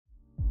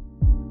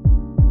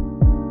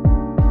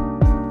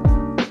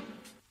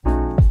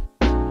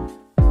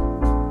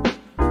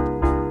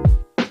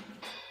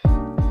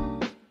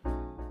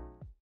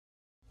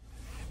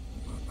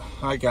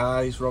Hi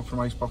guys, Rob from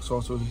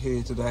Iceboxauto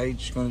here today.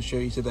 Just going to show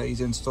you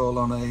today's install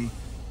on a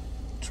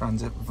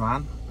transit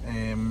van.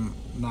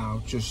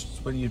 Now,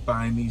 just when you're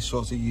buying these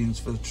sorts of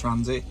units for the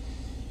transit,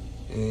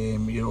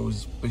 you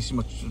always basically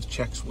much of the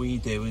checks we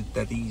do is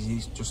dead easy.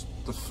 It's just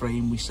the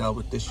frame we sell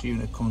with this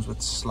unit comes with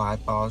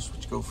slide bars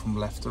which go from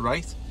left to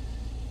right.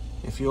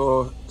 If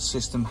your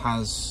system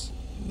has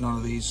none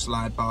of these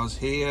slide bars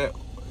here,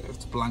 if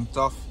it's blanked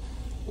off,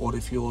 or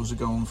if yours are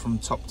going from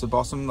top to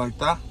bottom like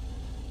that,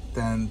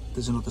 then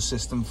there's another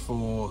system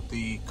for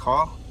the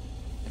car.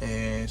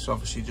 So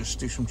obviously just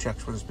do some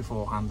checks with us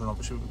beforehand, and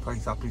obviously we'll be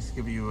quite happy to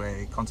give you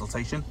a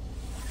consultation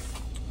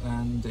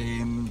and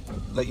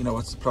let you know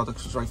what the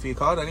product is right for your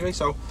car anyway.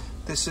 So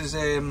this is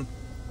on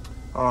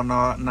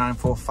our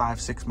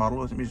 9456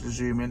 model. Let me just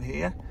zoom in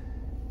here,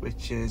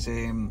 which is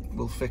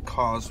will fit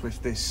cars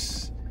with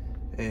this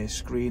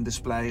screen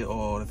display,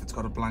 or if it's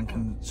got a blank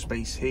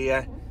space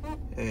here,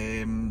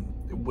 it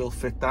will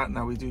fit that.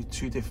 Now we do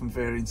two different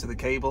variants of the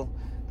cable.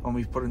 The one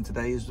we've put in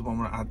today is the one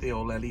where I had the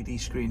old LED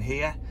screen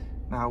here.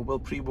 Now we'll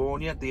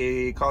pre-warn you,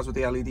 the cars with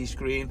the LED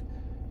screen,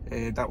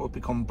 that will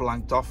become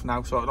blanked off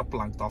now. So not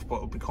blanked off, but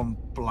it'll become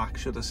black,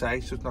 should I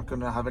say. So it's not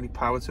going to have any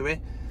power to it.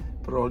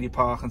 But all your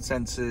parking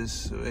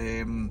sensors,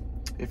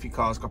 if your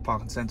car's got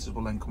parking sensors,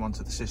 will then come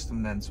onto the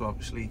system then. So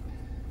obviously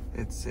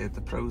it's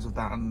the pros of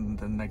that and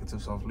the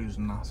negatives of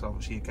losing that. So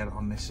obviously you get it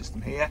on this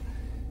system here.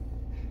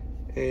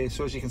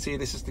 So as you can see,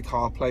 this is the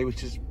CarPlay,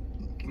 which is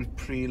we've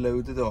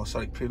preloaded,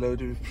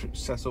 we've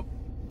set up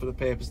for the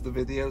purpose of the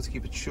video to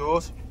keep it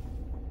short.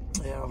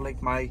 I've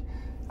linked my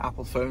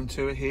Apple phone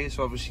to it here,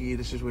 so obviously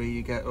this is where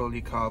you get all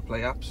your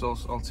CarPlay apps.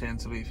 Also,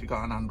 alternatively, if you've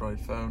got an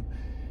Android phone,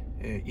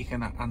 you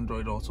can add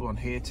Android Auto on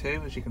here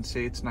too. As you can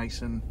see, it's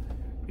nice and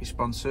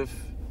responsive.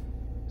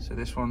 So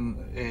this one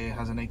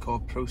has an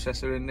 8-core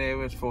processor in there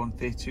with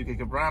 432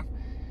 gig of RAM.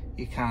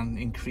 You can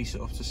increase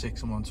it up to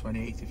 6 and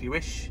 128 if you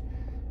wish,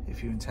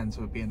 if you intend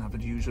to be an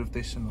avid user of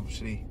this and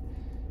obviously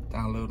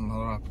downloading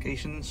other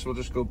applications. So we'll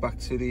just go back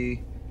to the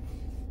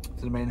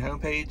main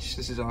homepage.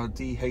 This is our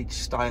DH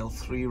Style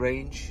 3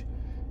 range,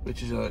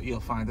 which is you'll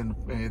find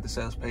in the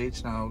sales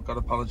page. Now I've got to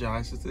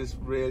apologise, it is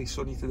really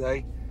sunny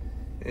today,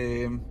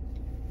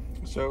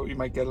 so you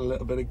might get a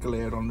little bit of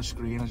glare on the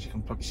screen. As you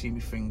can probably see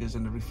my fingers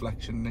in the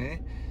reflection there.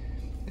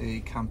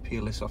 You can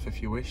peel this off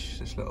if you wish,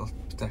 this little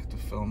protective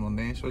film on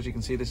there. So as you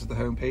can see, this is the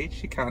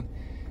homepage. You can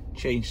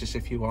change this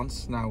if you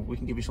want. Now we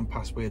can give you some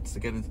passwords to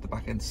get into the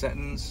back end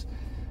settings,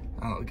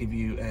 and it'll give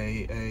you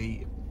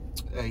a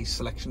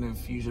selection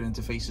of user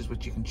interfaces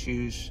which you can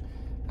choose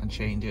and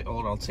change it.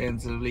 Or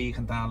alternatively, you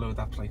can download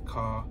apps like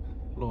Car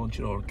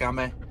Launcher or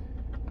Gamma,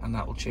 and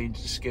that will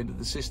change the skin of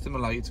the system,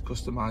 allow you to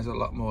customize it a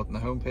lot more than the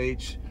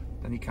homepage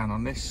than you can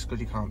on this,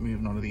 because you can't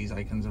move none of these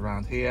icons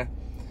around here.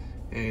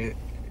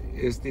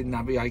 Here's the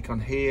Navi icon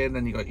here, and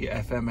then you've got your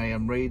FM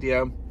AM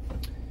radio.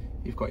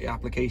 You've got your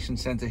application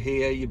center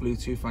here, your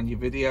Bluetooth and your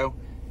video.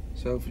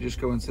 So if you just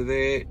go into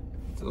there,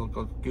 it'll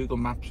go Google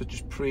Maps, which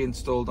is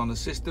pre-installed on the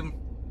system.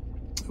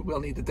 It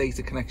will need a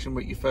data connection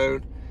with your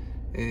phone,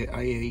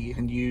 i.e. you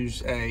can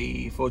use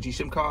a 4G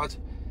SIM card,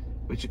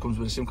 which it comes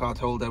with a SIM card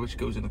holder which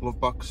goes in a glove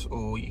box,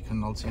 or you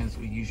can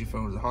alternatively use your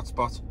phone as a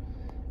hotspot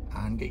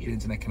and get your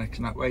internet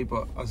connection that way.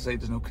 But as I say,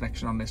 there's no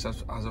connection on this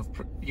as of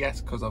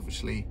yet, because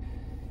obviously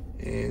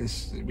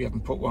we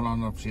haven't put one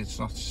on. Obviously it's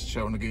not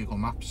showing the Google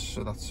Maps,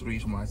 so that's the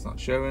reason why it's not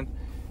showing.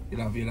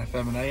 You'll have your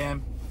FM and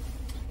AM.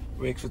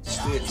 Works with the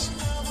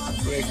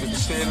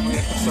steering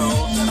wheel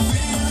controls,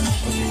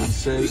 as you can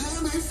see.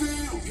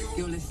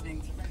 You're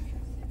listening.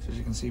 So as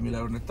you can see me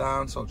loading it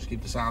down, so I'll just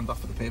keep the sound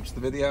off for the purpose of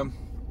the video.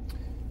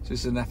 So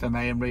this is an FM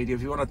AM radio.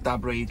 If you want a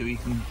DAB radio, you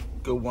can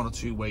go one or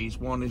two ways.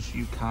 One is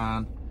you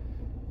can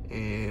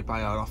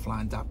buy our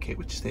offline DAB kit,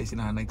 which is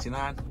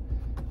 $39.99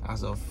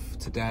 as of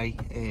today,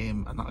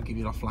 and that'll give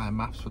you offline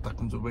maps, but that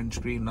comes with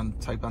windscreen and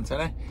type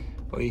antenna.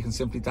 Or you can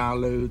simply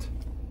download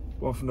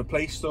one from the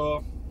Play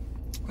Store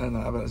and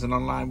have it as an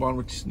online one,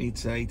 which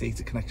needs a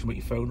data connection with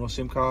your phone or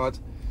SIM card.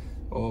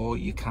 Or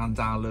you can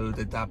download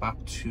the DAB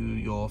app to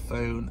your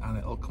phone and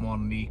it'll come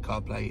on the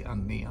CarPlay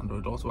and the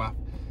Android Auto app.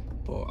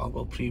 But I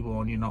will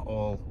pre-warn you, not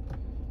all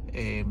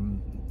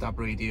DAB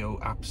radio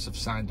apps have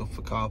signed up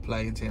for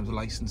CarPlay in terms of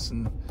license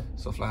and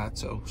stuff like that,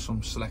 so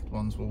some select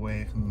ones will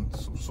work and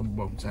some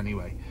won't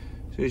anyway.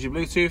 So here's your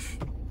Bluetooth.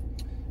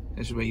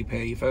 This is where you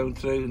pair your phone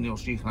through, and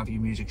also you can have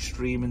your music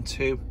streaming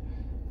too.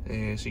 So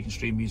you can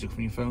stream music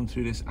from your phone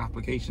through this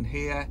application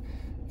here.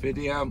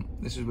 Video,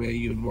 this is where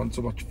you'd want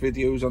to watch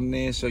videos on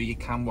there, so you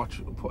can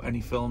put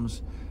any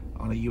films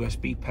on a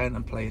USB pen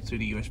and play it through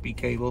the USB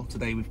cable.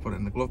 Today we've put it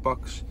in the glove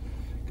box.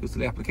 Goes to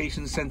the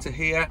application center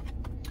here.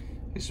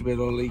 This is where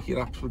all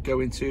your apps would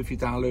go into if you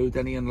download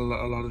any, and a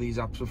lot of these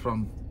apps are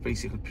from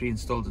basically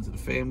pre-installed into the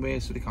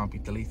firmware, so they can't be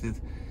deleted.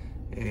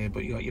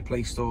 But you got your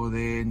Play Store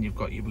there, and you've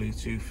got your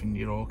Bluetooth and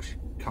your aux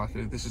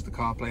calculator. This is the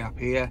CarPlay app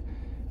here,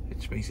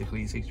 which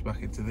basically takes you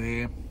back into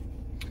there.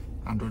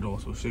 Android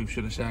Auto, so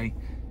should I say.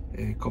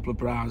 A couple of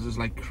browsers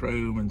like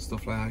Chrome and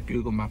stuff like that.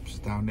 Google Maps is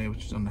down there,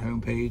 which is on the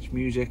home page.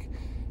 Music,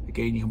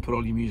 Again, you can put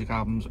all your music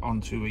albums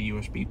onto a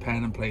USB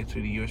pen and play it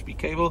through the USB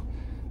cable,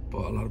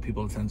 but a lot of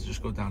people tend to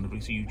just go down the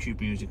route of YouTube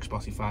Music,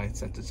 Spotify,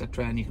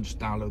 etc, and you can just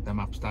download them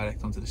apps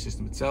direct onto the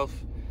system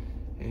itself.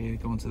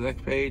 Go on to the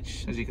next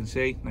page. As you can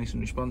see, nice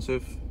and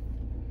responsive,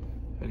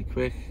 very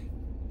quick.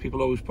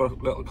 People always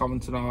put little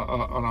comments on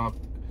our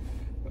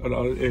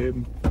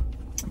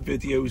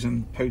videos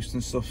and posts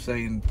and stuff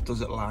saying,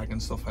 does it lag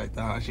and stuff like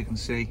that. As you can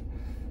see,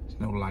 there's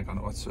no lag on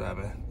it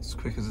whatsoever. It's as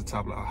quick as a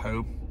tablet at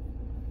home.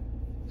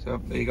 So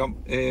there you go.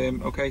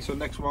 Okay, so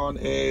next one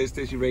is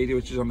there's your radio,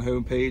 which is on the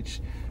home page.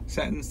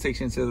 Settings takes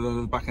you into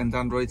the back-end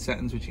Android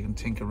settings, which you can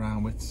tinker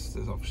around with.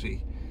 There's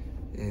obviously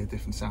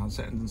different sound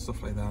settings and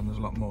stuff like that, and there's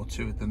a lot more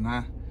to it than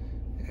that.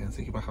 I'll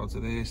take you back out to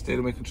there.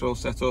 Steering wheel control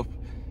setup.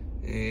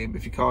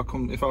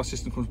 If our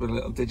system comes with a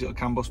little digital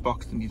CAN bus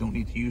box, then you don't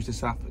need to use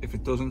this app. If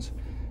it doesn't,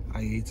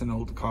 i.e. it's an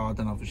older car,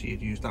 then obviously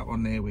you'd use that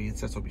one there where you'd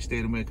set up your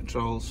steering wheel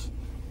controls.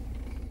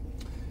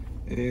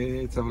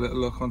 Let's have a little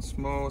look on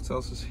more. What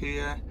else is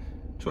here?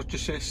 Touch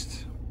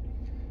assist.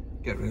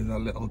 Get rid of that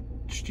little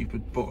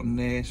stupid button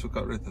there, so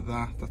got rid of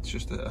that. That's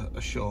just a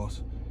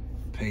shortcut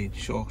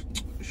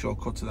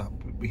to that.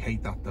 We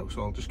hate that though,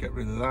 so I'll just get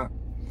rid of that.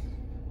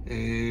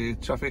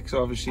 Traffic,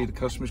 so obviously the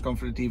customer's gone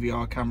for the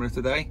DVR camera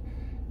today,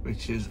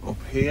 which is up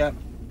here,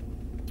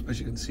 as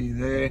you can see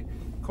there.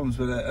 Comes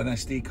with an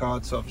SD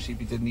card, so obviously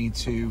if you did need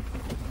to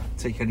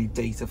take any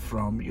data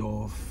from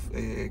your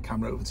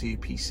camera over to your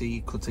PC,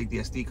 you could take the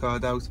SD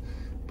card out,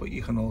 but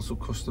you can also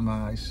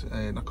customize,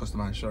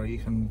 you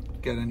can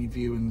get any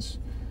viewings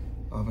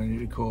of any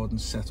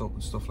recordings set up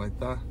and stuff like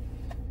that.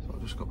 So I'll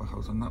just go back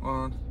out on that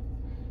one.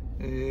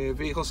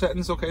 Vehicle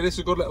settings, okay, this is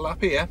a good little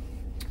app here,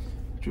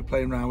 which we're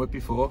playing around with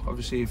before.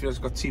 Obviously if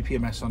you've got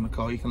TPMS on the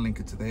car, you can link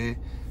it to there,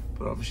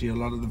 but obviously a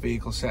lot of the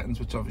vehicle settings,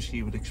 which obviously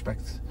you would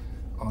expect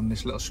on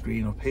this little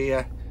screen up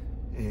here,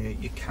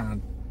 you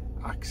can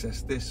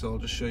access this. So I'll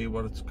just show you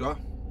what it's got.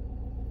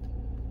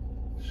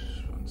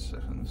 Just 1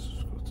 second, let's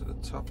go to the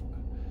top.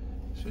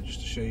 So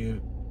just to show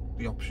you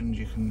the options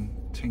you can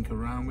tinker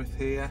around with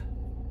here.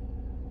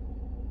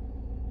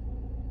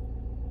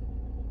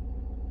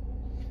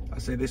 I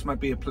say this might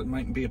be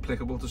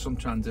applicable to some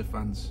Transit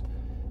fans.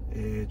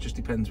 It just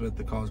depends whether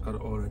the car's got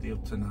it already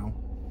up to now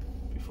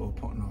before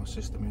putting our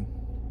system in.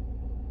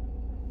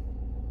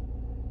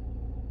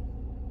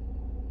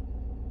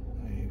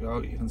 There you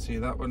go, you can see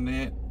that one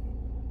there.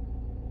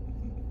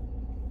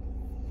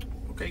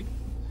 Okay.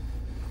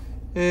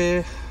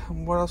 And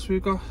what else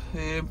we've got?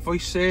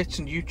 Voice search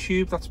and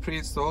YouTube, that's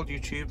pre-installed.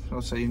 YouTube,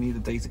 I'll say you need a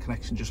data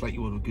connection just like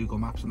you would with Google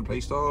Maps in the Play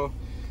Store.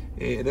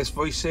 This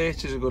voice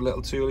search is a good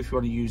little tool if you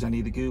want to use any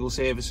of the Google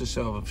services.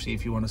 So obviously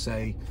if you want to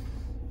say,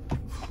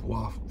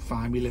 well,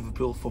 find me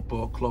Liverpool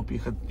Football Club, you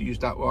could use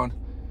that one.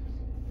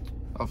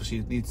 Obviously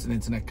it needs an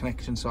internet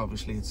connection, so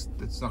obviously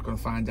it's not going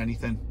to find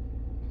anything.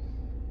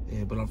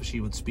 But obviously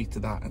you would speak to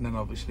that, and then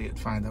obviously it'd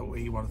find out where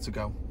you want it to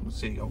go.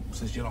 So you go,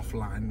 says you're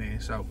offline there,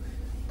 so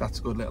that's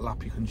a good little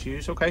app you can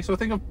choose. Okay, so I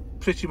think I've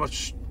pretty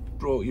much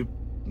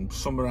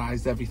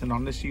summarised everything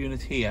on this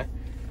unit here.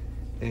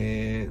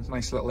 It's a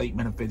nice little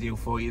 8-minute video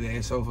for you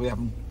there, so if we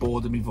haven't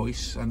bored of my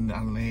voice, and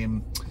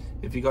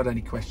if you got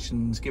any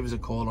questions, give us a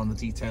call on the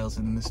details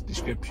in this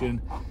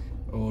description,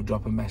 or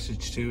drop a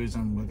message to us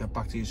and we'll get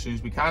back to you as soon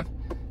as we can.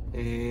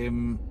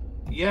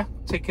 Yeah,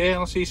 take care and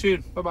I'll see you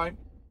soon. Bye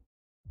bye.